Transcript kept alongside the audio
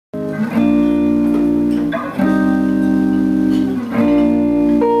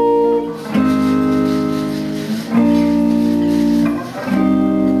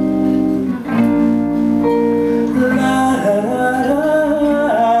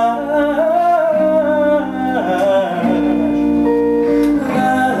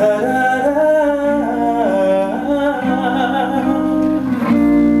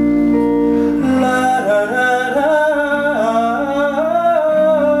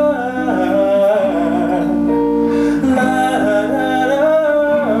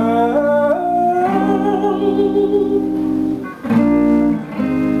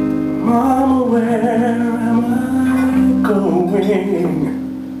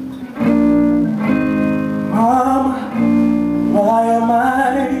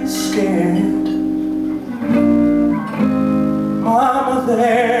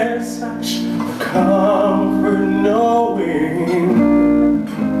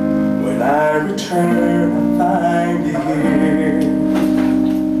return, I find you here.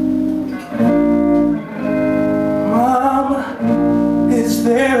 Mama, is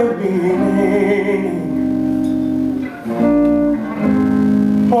there a meaning?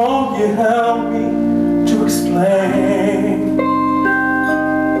 Won't you help me to explain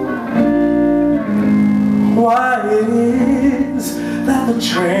why it is that the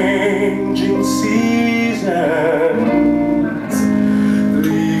changing seasons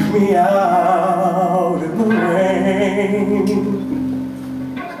leave me out in the rain?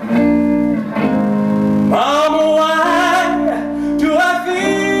 Mama, why do I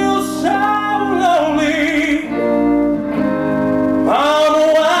feel so lonely? Mama,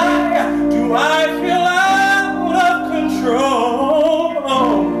 why do I feel out of control?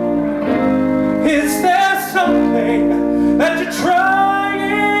 Is there something that you're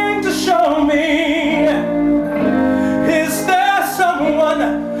trying to show me? Is there someone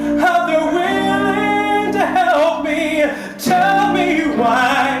out there willing to help me? Tell me,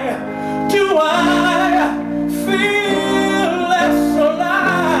 why do I feel less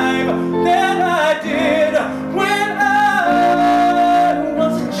alive than I did when I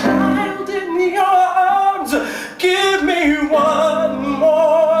was a child in your arms? Give me one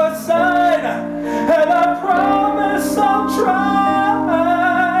more sign, and I promise I'll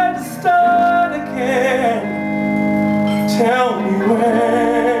try to start again. Tell me when.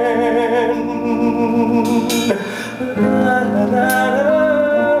 La, la, la, la.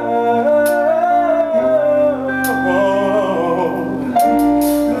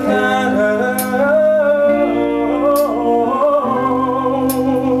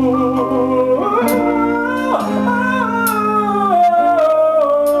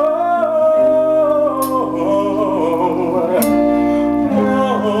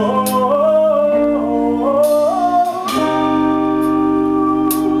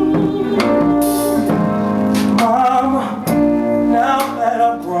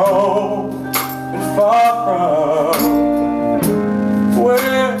 Far from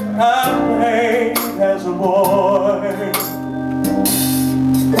where I played as a boy,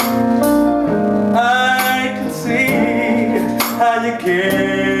 I can see how you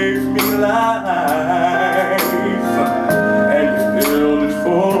gave me life, and you filled it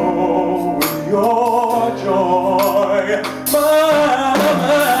full with your joy. Mama,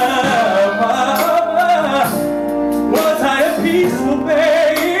 was I a peaceful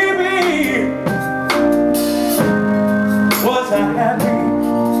baby? Was I happy,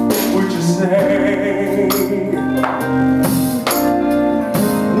 would you say?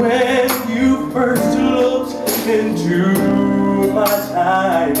 When you first looked into my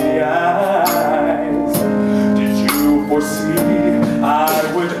tiny eyes,